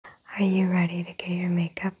Are you ready to get your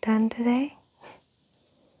makeup done today?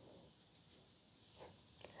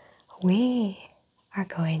 We are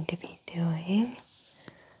going to be doing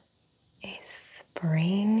a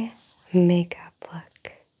spring makeup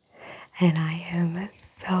look, and I am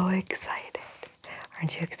so excited.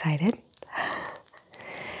 Aren't you excited?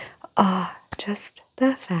 Just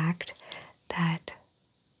the fact that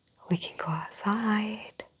we can go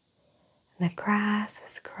outside, the grass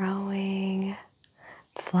is growing,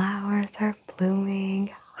 the flowers are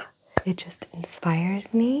blooming. It just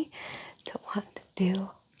inspires me to want to do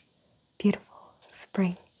beautiful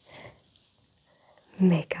spring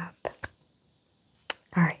makeup.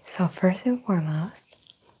 Alright, so first and foremost,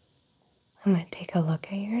 I'm going to take a look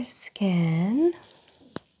at your skin.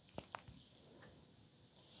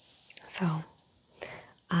 So,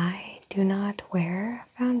 I do not wear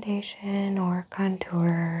foundation or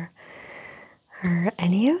contour or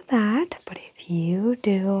any of that, but if you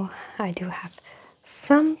do, I do have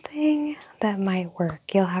something that might work.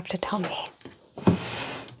 You'll have to tell me.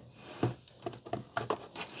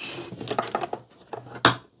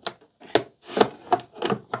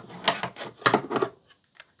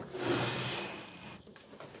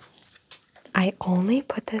 I only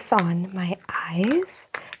put this on my eyes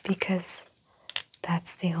because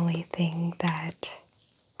that's the only thing that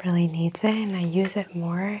really needs it, and I use it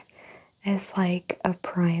more as like a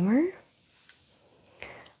primer.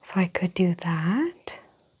 So I could do that.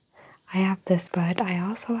 I have this, but I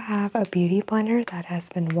also have a beauty blender that has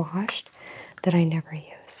been washed that I never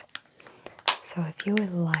use. So if you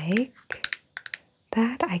would like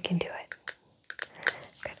that, I can do it.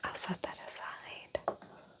 Good, I'll set that aside.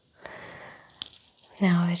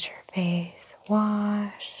 Now is your face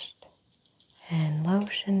washed and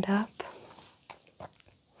lotioned up?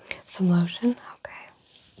 Some lotion? Okay.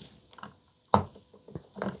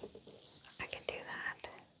 I can do that.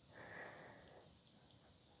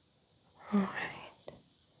 Alright.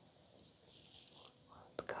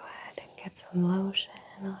 Let's go ahead and get some lotion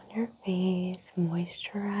on your face.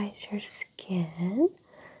 Moisturize your skin.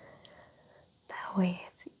 That way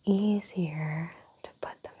it's easier to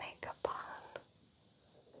put the makeup on.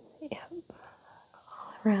 Yep.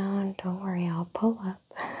 All around. Don't worry, I'll pull up.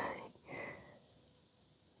 Okay.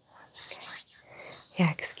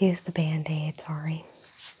 Yeah, excuse the band-aid, sorry.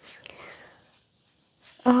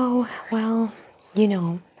 Oh, well, you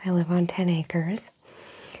know, I live on 10 acres.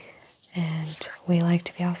 And we like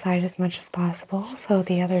to be outside as much as possible. So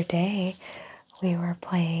the other day we were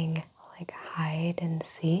playing like hide and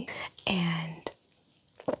seek. And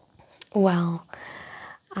well,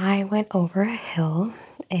 I went over a hill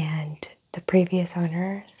and the previous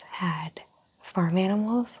owners had farm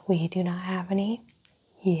animals. We do not have any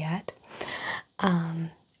yet.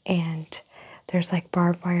 And there's like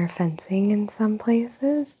barbed wire fencing in some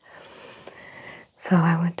places. So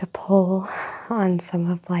I went to pull on some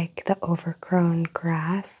of like the overgrown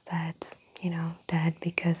grass that's, you know, dead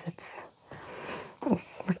because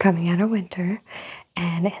we're coming out of winter.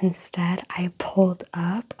 And instead I pulled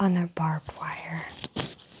up on the barbed wire.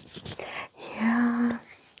 Yeah,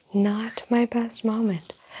 not my best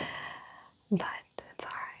moment, but it's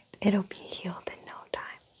alright. It'll be healed in no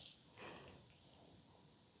time.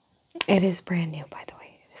 It is brand new, by the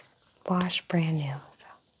way. It is washed brand new, so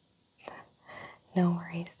no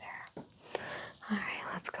worries there. Alright,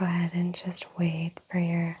 let's go ahead and just wait for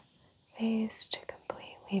your face to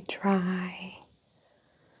completely dry.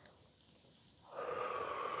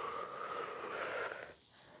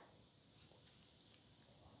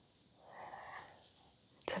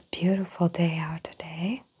 It's a beautiful day out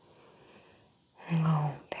today.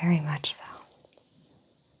 Oh, very much so.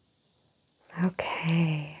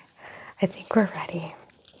 Okay, I think we're ready.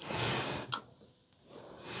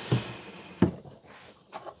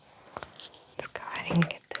 Let's go ahead and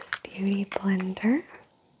get this beauty blender.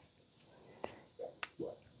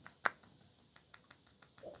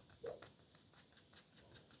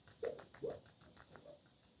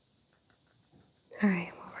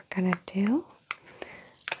 Alright, what we're gonna do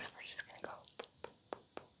is we're just gonna go.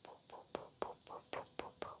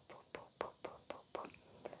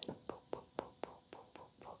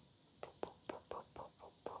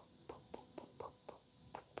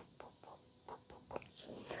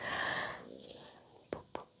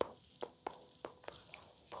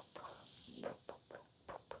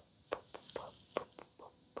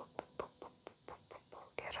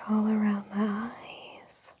 Get all around the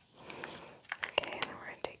eyes. Okay, and then we're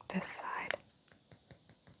going to take this side.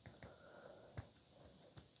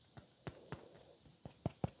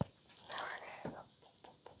 Now we're going to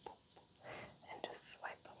go and just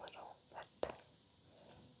swipe a little bit.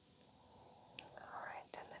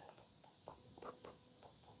 Alright, and then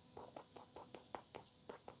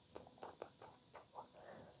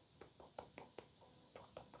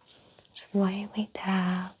just lightly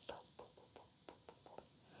tap.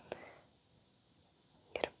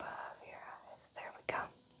 Get above your eyes. There we go.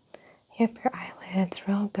 Yep, your eyelids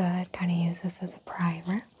real good. Kind of use this as a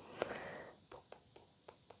primer.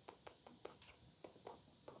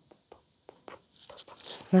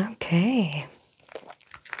 Okay.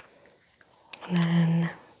 And then,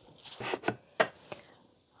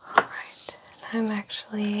 all right. I'm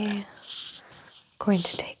actually going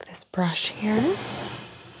to take this brush here. I'm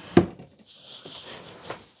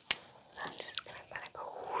just going to kind of go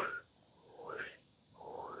whoosh, whoosh,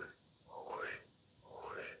 whoosh, whoosh,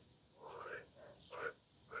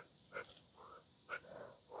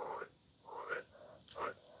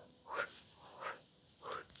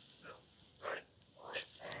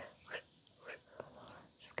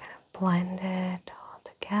 just kind of blend it all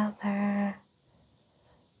together.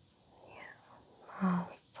 Yeah. Oh,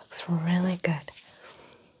 this looks really good.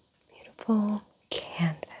 Beautiful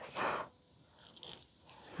canvas.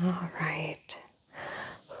 All right.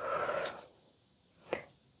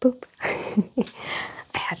 Boop.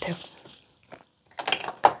 I had to.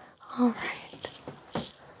 All right.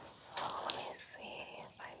 Let me see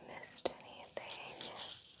if I missed anything.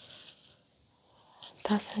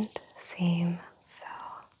 Doesn't seem so.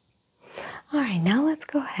 All right, now let's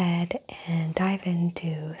go ahead and dive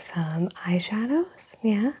into some eyeshadows.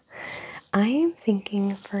 Yeah. I am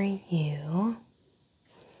thinking for you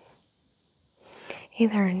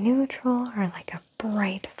either a neutral or like a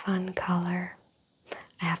bright, fun color.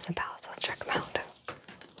 I have some palettes. Let's check them out.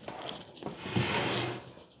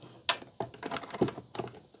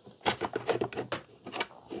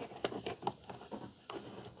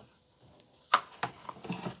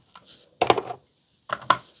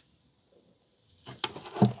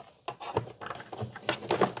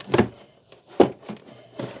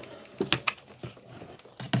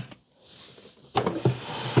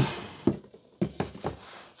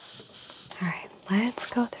 Let's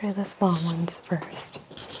go through the small ones first,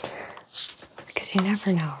 because you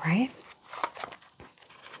never know, right?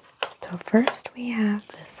 So first we have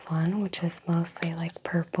this one, which is mostly like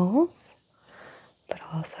purples, but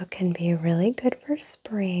also can be really good for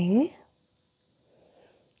spring.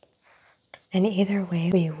 And either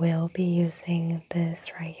way, we will be using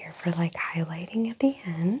this right here for like highlighting at the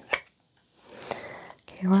end.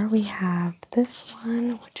 Okay, or we have this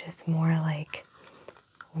one, which is more like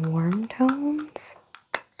warm tones.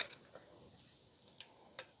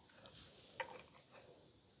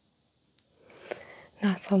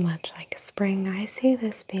 Not so much like spring. I see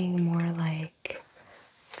this being more like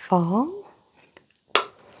fall.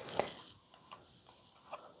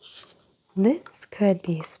 This could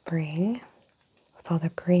be spring with all the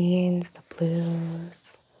greens, the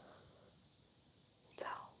blues. So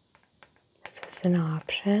this is an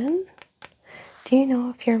option. Do you know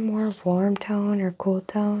if you're more warm tone or cool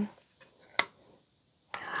tone?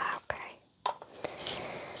 Okay.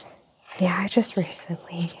 Yeah, I just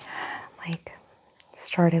recently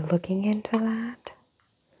started looking into that.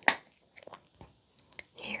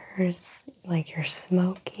 Here's like your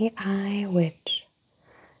smoky eye, which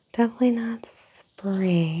definitely not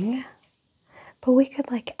spring, but we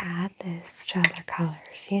could like add this to other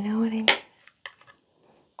colors, you know what I mean?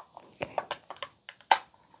 Okay.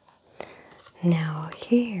 Now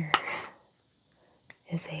here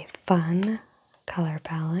is a fun color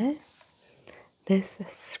palette. This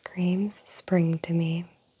screams spring to me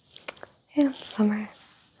and summer.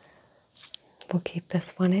 We'll keep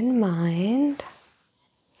this one in mind.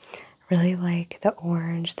 Really like the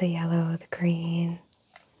orange, the yellow, the green.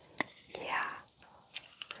 Yeah.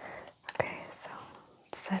 Okay, so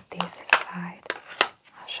let's set these aside.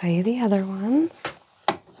 I'll show you the other ones.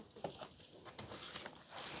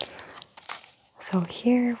 So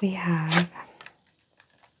here we have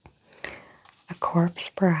a Corpse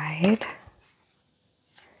Bride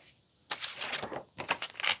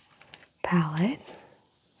palette.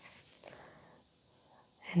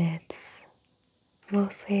 And it's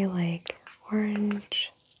mostly like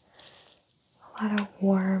orange, a lot of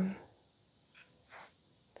warm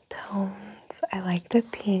tones. I like the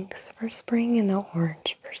pinks for spring and the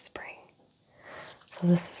orange for spring. So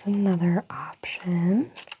this is another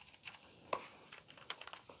option.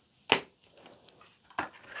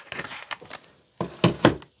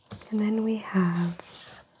 And then we have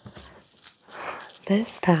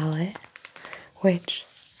this palette, which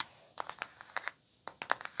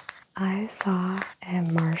I saw at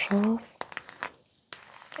Marshall's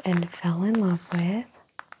and fell in love with.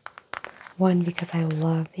 One, because I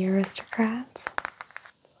love the Aristocrats.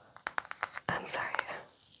 I'm sorry.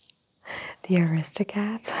 The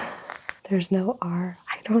Aristocats. There's no R.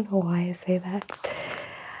 I don't know why I say that.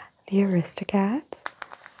 the Aristocats.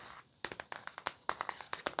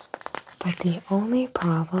 But the only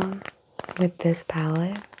problem with this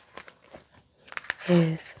palette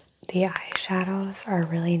is the eyeshadows are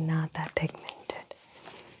really not that pigmented.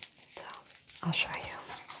 So I'll show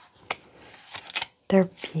you. They're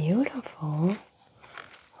beautiful.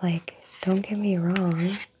 Like, don't get me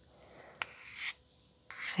wrong.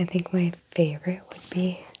 I think my favorite would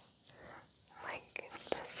be like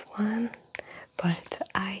this one, but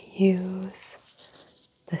I use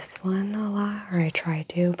this one a lot, or I try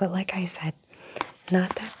to, but like I said,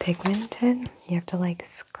 not that pigmented. You have to like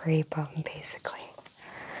scrape them basically.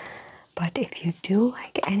 But if you do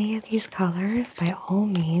like any of these colors, by all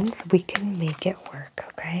means, we can make it work,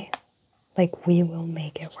 okay? Like, we will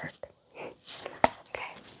make it work.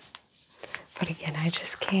 Okay. But again, I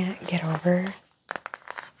just can't get over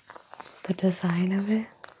the design of it.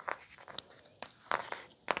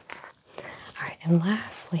 Alright, and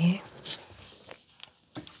lastly,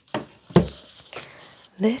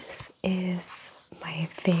 this is my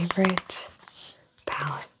favorite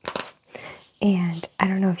palette. And I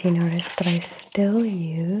don't know if you noticed, but I still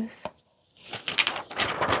use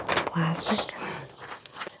plastic.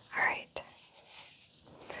 Alright.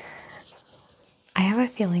 I have a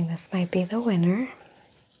feeling this might be the winner.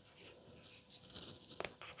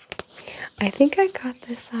 I think I got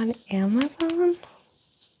this on Amazon.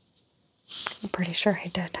 I'm pretty sure I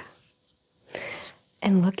did.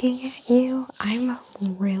 And looking at you, I'm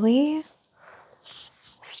really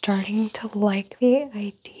starting to like the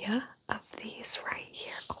idea of these right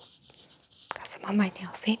here. Oh, got some on my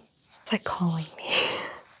nails, see? It's like calling me.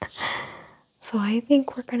 So I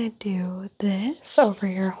think we're gonna do this over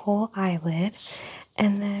your whole eyelid,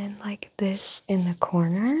 and then like this in the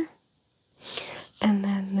corner, and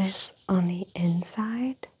then this on the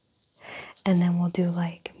inside, and then we'll do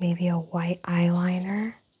like maybe a white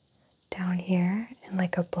eyeliner down here and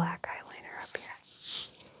like a black eyeliner up here.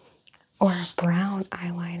 Or a brown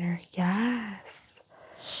eyeliner. Yes.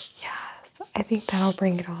 Yes. I think that'll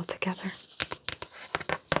bring it all together.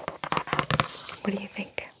 What do you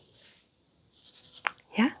think?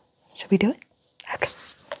 Yeah? Should we do it? Okay.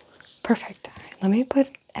 Perfect. All right, let me put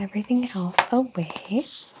everything else away.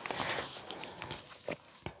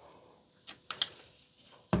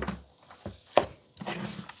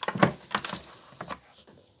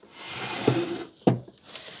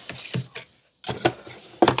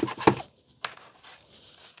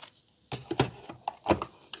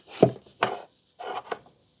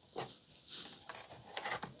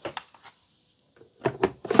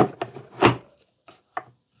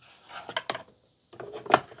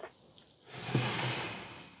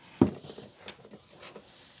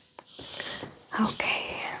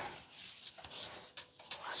 Okay,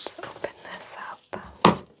 let's open this up.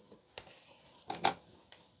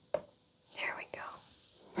 There we go.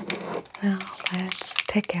 Now let's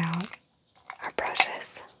pick out our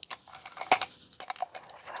brushes.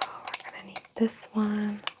 So we're gonna need this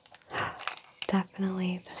one,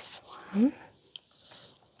 definitely this one,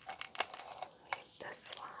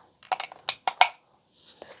 this one.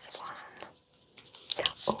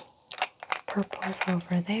 Oh, purple's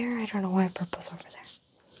over there. I don't know why purple's over there.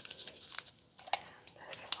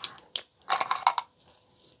 This one.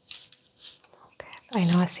 Okay, I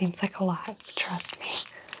know it seems like a lot, but trust me.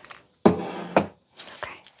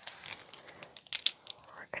 Okay.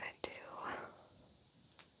 We're gonna do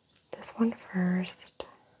this one first.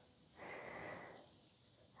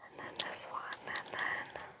 And then this one, and then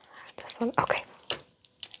this one. Okay.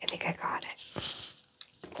 I think I got it.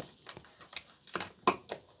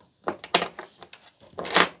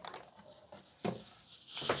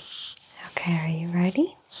 Okay, are you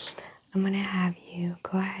ready? I'm going to have you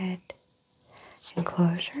go ahead and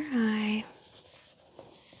close your eye.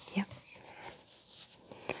 Yep.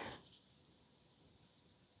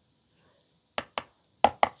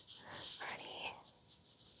 Ready?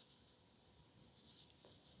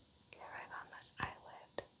 Get right on that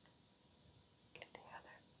eyelid. Get the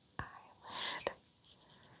other eyelid.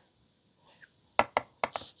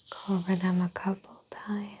 Just go over them a couple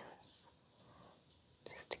times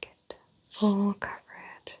just to get full coverage.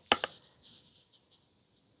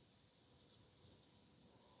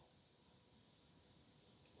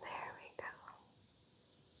 There we go.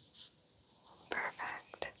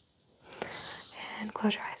 Perfect. And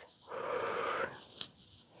close your eyes.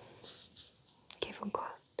 Keep them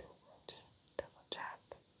closed. Just double check.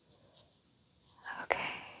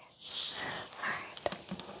 Okay. Alright.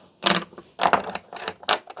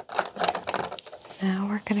 Now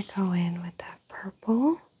we're going to go in with that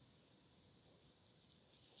purple.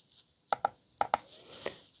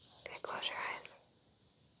 Okay, close your eyes.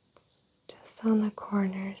 just on the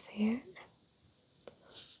corners here.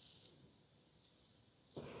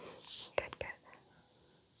 Good, good.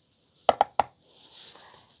 Then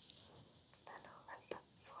over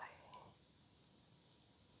this way.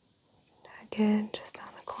 Again, just on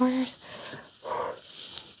the corners.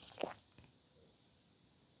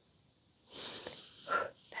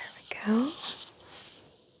 There we go.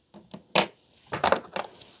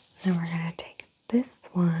 Now we're going to take this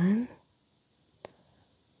one.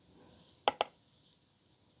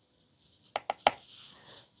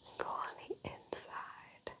 Go on the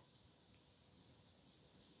inside.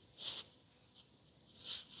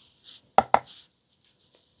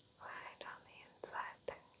 Right on the inside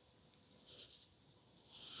there.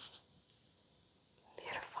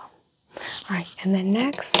 Beautiful. All right, and then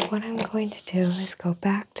next, what I'm going to do is go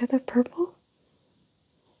back to the purple.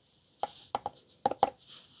 And then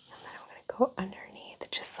I'm going to go underneath,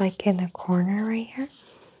 just like in the corner right here.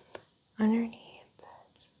 Underneath,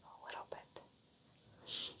 just a little bit.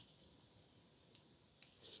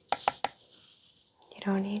 You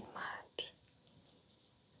don't need much.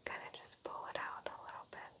 Kind of just pull it out a little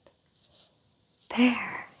bit.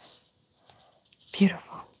 There.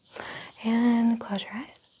 Beautiful. And close your eyes.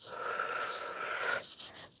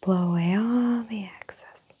 Blow away all the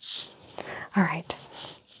excess. All right.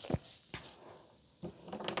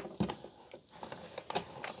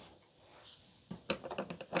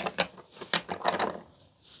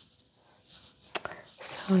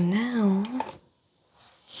 So now I'm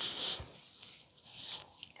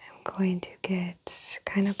going to get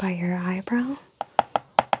kind of by your eyebrow.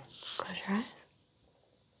 Close your eyes.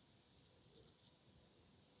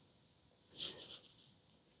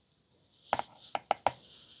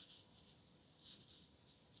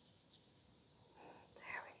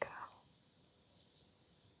 There we go.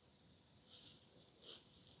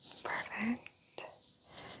 Perfect.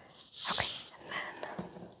 Okay, and then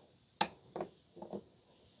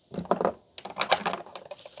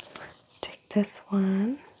take this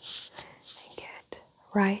one and get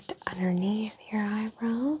right underneath your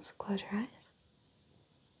eyebrows. Close your eyes.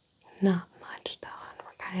 Not much though, and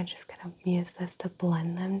we're kind of just going to use this to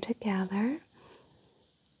blend them together.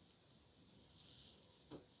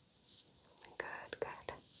 Good,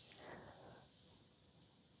 good.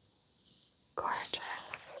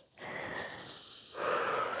 Gorgeous.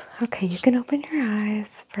 Okay, you can open your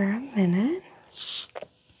eyes for a minute.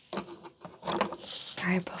 All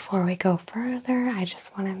right, before we go further, I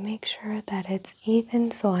just want to make sure that it's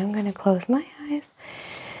even, so I'm going to close my eyes,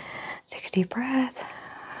 take a deep breath,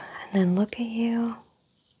 and then look at you.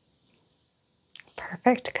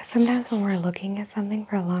 Perfect, because sometimes when we're looking at something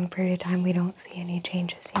for a long period of time, we don't see any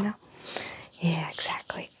changes, you know? Yeah,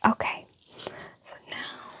 exactly. Okay, so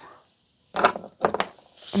now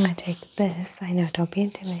I'm going to take this. I know, don't be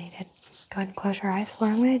intimidated. Go ahead and close your eyes. What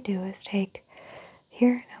I'm going to do is take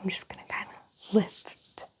here, and I'm just going to kind of lift.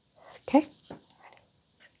 Okay?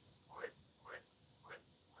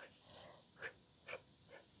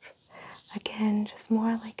 Again, just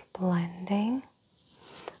more like blending.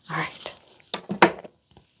 All right.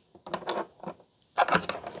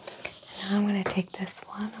 Now I'm going to take this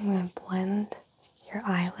one. I'm going to blend your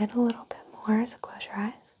eyelid a little bit more. So close your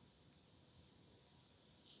eyes.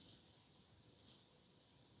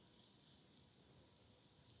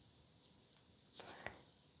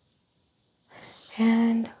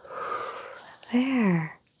 And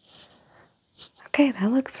there. Okay,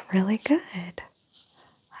 that looks really good.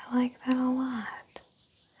 I like that a lot.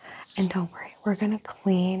 And don't worry, we're going to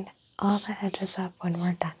clean all the edges up when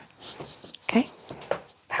we're done. Okay?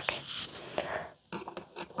 Okay.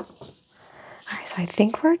 Alright, so I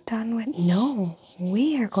think we're done with... No,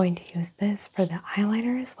 we are going to use this for the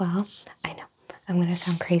eyeliner as well. I know, I'm going to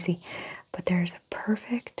sound crazy, but there's a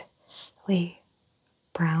perfectly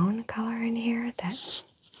brown color in here that...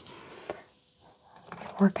 So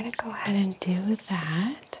we're going to go ahead and do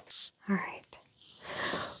that. Alright.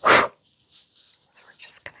 So we're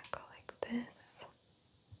just going to go like this.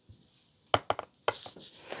 Go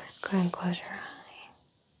ahead and close your eye.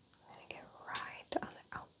 I'm going to get right on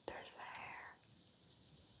the... Oh, there's the hair.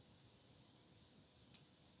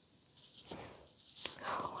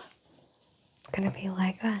 Oh, it's going to be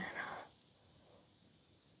like that.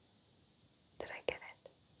 Did I get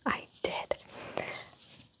it? I did.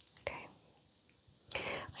 Okay.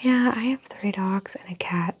 Yeah, I have 3 dogs and a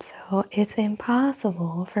cat, so it's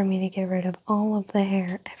impossible for me to get rid of all of the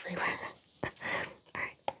hair everywhere.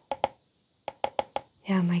 Alright.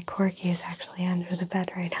 Yeah, my corgi is actually under the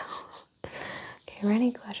bed right now. Okay,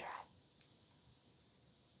 ready? Close your eyes.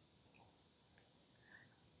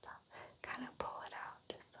 Kind of pull it out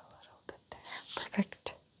just a little bit there.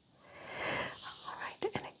 Perfect.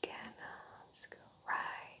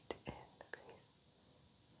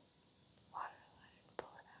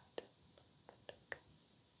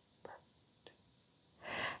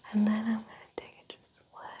 And then I'm going to take it just a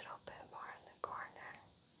little bit more in the corner.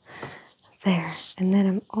 There. And then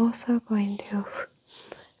I'm also going to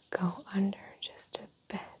go under just a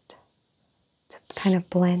bit to kind of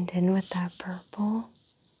blend in with that purple.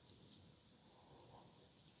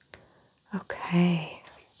 Okay.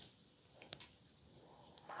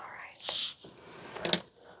 All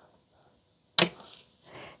right.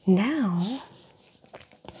 Now,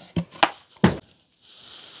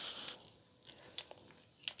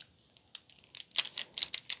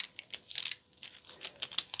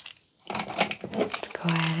 let's go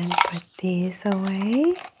ahead and put these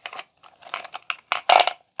away.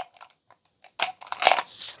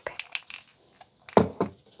 Okay.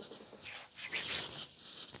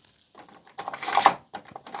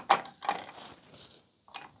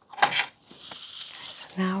 So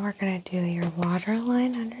now we're going to do your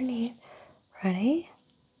waterline underneath. Ready?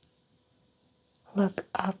 Look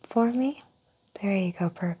up for me. There you go.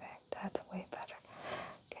 Perfect. That's way better.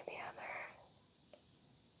 Get the other.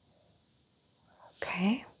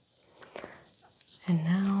 Okay. And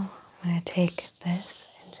now I'm going to take this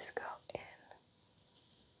and just go in.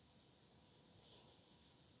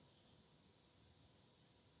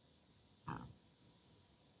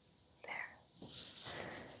 There.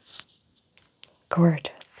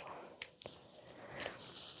 Gorgeous.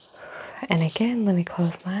 And again, let me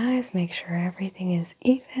close my eyes, make sure everything is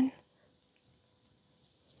even.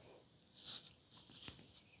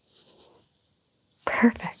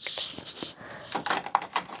 Perfect.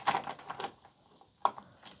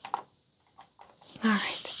 All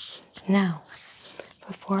right. Now,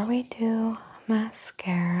 before we do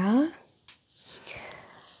mascara,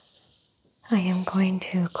 I am going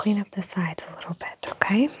to clean up the sides a little bit,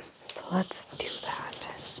 okay? So let's do that.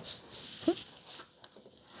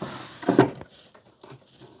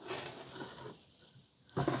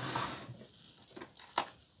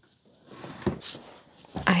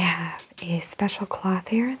 I have a special cloth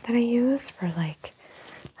here that I use for like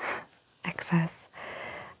excess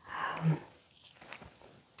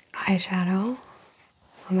eyeshadow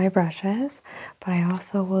on my brushes, but I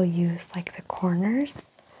also will use like the corners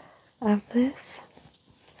of this,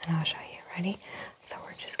 and I'll show you. Ready? So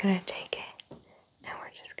we're just gonna take it and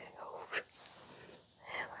we're just gonna go,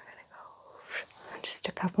 and we're gonna go just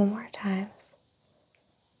a couple more times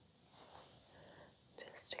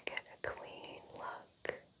just to get a clean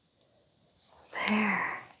look.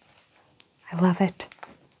 There. I love it.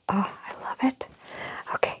 Oh, I love it.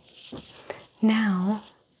 Okay. Now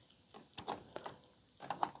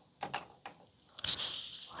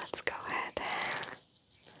let's go ahead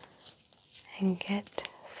and get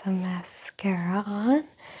some mascara on.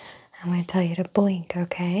 I'm going to tell you to blink,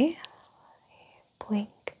 okay? Blink,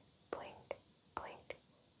 blink, blink,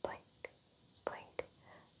 blink, blink,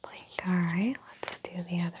 blink. All right, let's do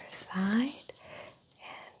the other side.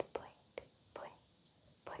 And blink, blink,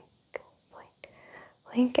 blink, blink,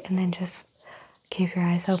 blink. And then just keep your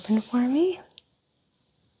eyes open for me.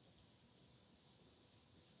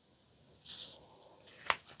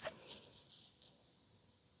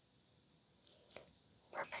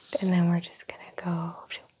 Perfect. And then we're just going to go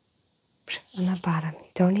on the bottom. You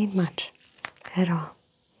don't need much at all.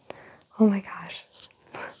 Oh my gosh.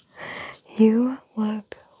 You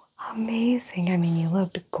look amazing. I mean, you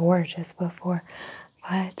looked gorgeous before,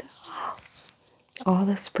 but all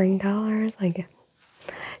the spring colors, like,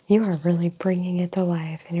 you are really bringing it to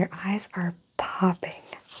life, and your eyes are popping.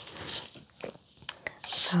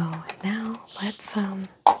 So now let's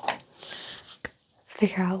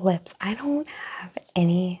figure out lips. I don't have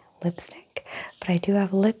any lipstick, but I do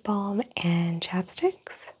have lip balm and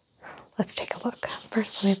chapsticks. Let's take a look.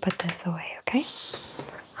 First, let me put this away, okay?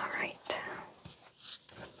 All right.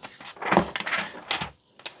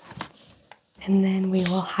 And then we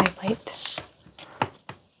will highlight.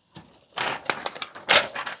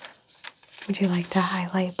 Would you like to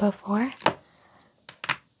highlight before?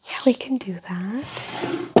 Yeah, we can do that.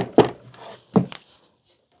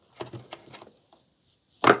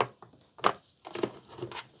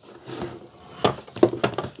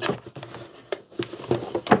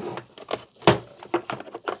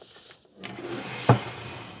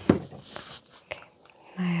 Okay,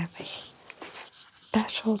 I have a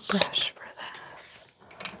special brush for this.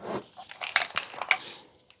 So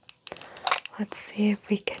let's see if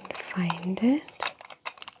we can find it.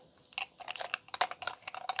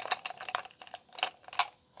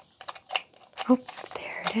 Oh,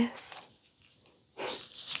 there it is.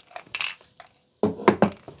 All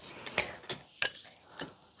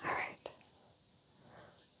right.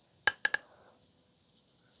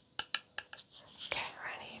 Okay,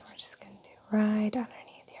 ready? We're just going to do right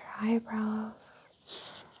underneath your eyebrows.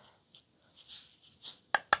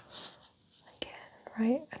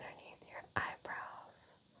 right underneath your eyebrows.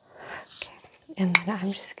 Okay, and then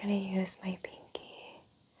I'm just going to use my pinky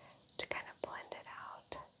to kind of blend it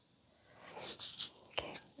out.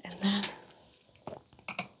 Okay, and then,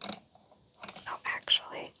 oh,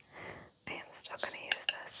 actually, I am still going to use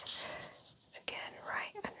this again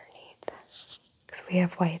right underneath because we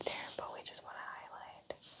have white there, but we just want to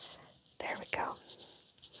highlight. There we go.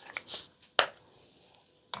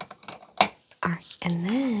 Alright, and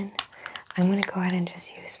then I'm going to go ahead and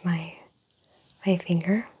just use my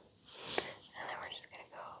finger. And then we're just going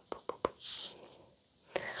to go boop, boop, boop.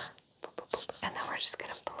 Boop, boop, boop. And then we're just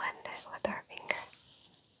going to blend it with our finger.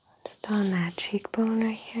 Just on that cheekbone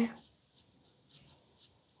right here.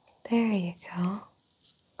 There you go.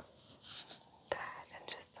 Good, and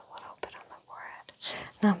just a little bit on the forehead.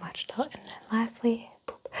 Not much though. And then lastly,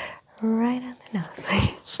 boop, right on the nose.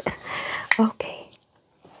 Okay.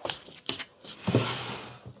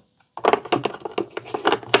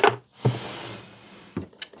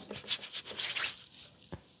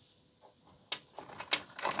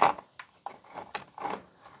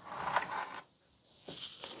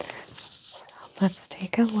 Let's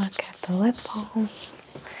take a look at the lip balm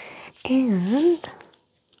and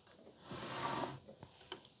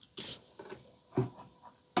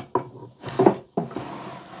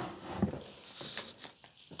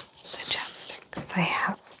the chapsticks I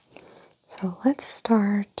have. So let's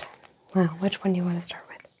start. Well, which one do you want to start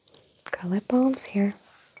with? Got lip balms here,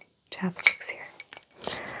 chapsticks here.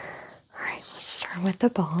 Alright, let's start with the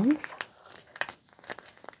balms.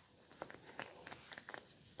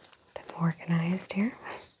 Them organized here.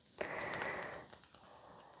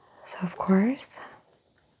 So of course,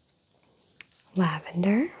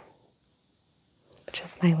 lavender, which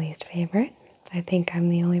is my least favorite. I think I'm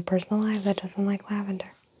the only person alive that doesn't like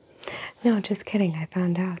lavender. No, just kidding. I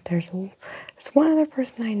found out there's one other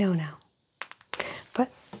person I know now. But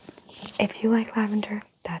if you like lavender,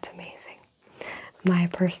 that's amazing. My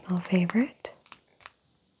personal favorite,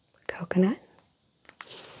 coconut.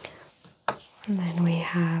 And then we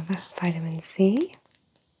have vitamin C.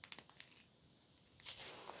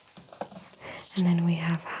 And then we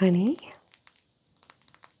have honey,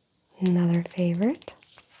 another favorite.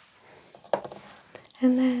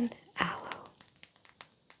 And then aloe.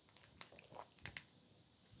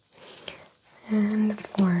 And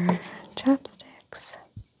for chapsticks,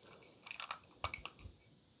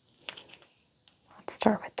 let's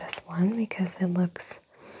start with this one because it looks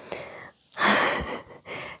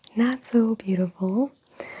not so beautiful.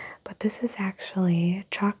 But this is actually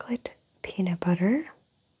chocolate peanut butter.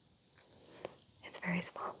 It's very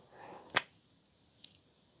small.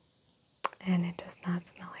 And it does not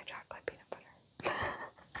smell like chocolate peanut butter.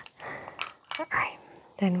 Alright,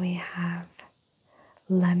 then we have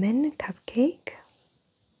lemon cupcake.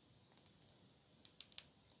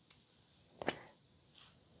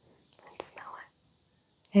 Let's smell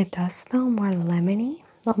it. It does smell more lemony,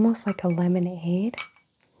 almost like a lemonade.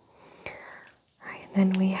 Alright,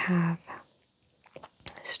 then we have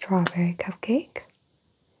strawberry cupcake.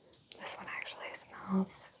 This one actually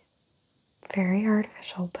smells very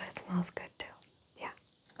artificial, but it smells good too. Yeah.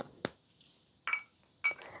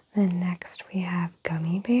 Then next we have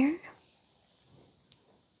gummy bear.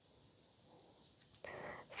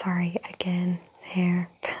 Sorry, again, hair.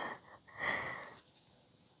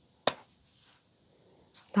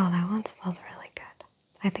 Oh, that one smells really good.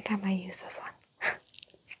 I think I might use this one.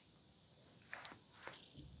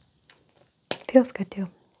 Feels good too.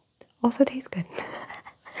 Also tastes good.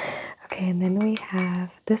 Okay, and then we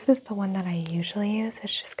have, this is the one that I usually use.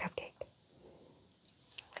 It's just cupcake,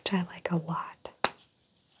 which I like a lot.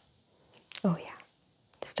 Oh yeah,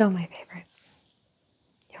 still my favorite.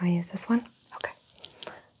 You want to use this one? Okay.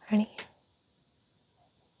 Ready?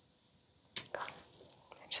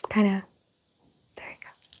 Just kind of, there you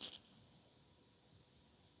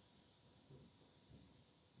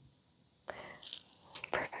go.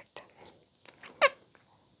 Perfect.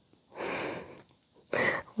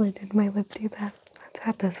 Why did my lip do that? Let's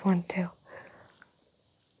have this one too.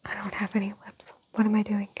 I don't have any lips. What am I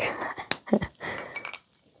doing?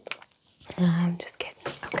 I'm just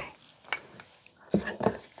kidding. Okay. I'll set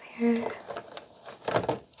those there. Go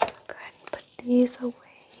ahead and put these away.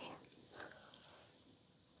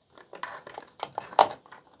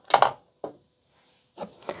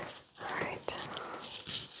 Alright.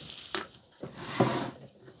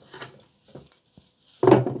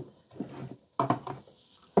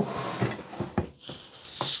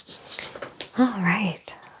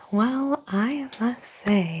 Alright. Well, I must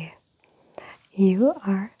say, you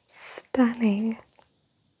are stunning.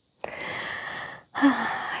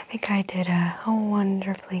 I think I did a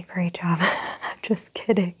wonderfully great job Just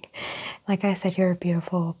kidding. Like I said, you're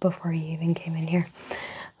beautiful before you even came in here.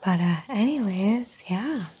 But anyways,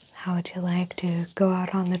 yeah. How would you like to go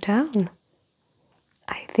out on the town?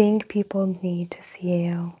 I think people need to see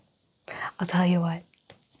you. I'll tell you what.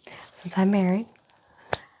 Since I'm married,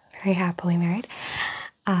 very happily married,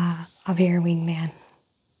 I'll be your wingman.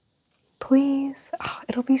 Please. Oh,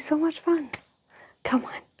 it'll be so much fun. Come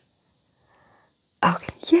on. Okay.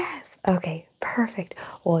 Yes. Okay. Perfect.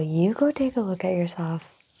 Well, you go take a look at yourself.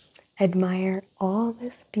 Admire all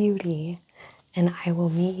this beauty, and I will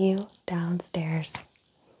meet you downstairs.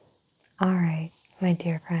 All right, my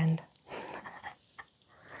dear friend.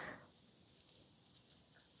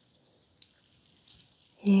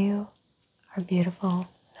 You are beautiful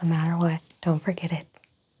no matter what. Don't forget it.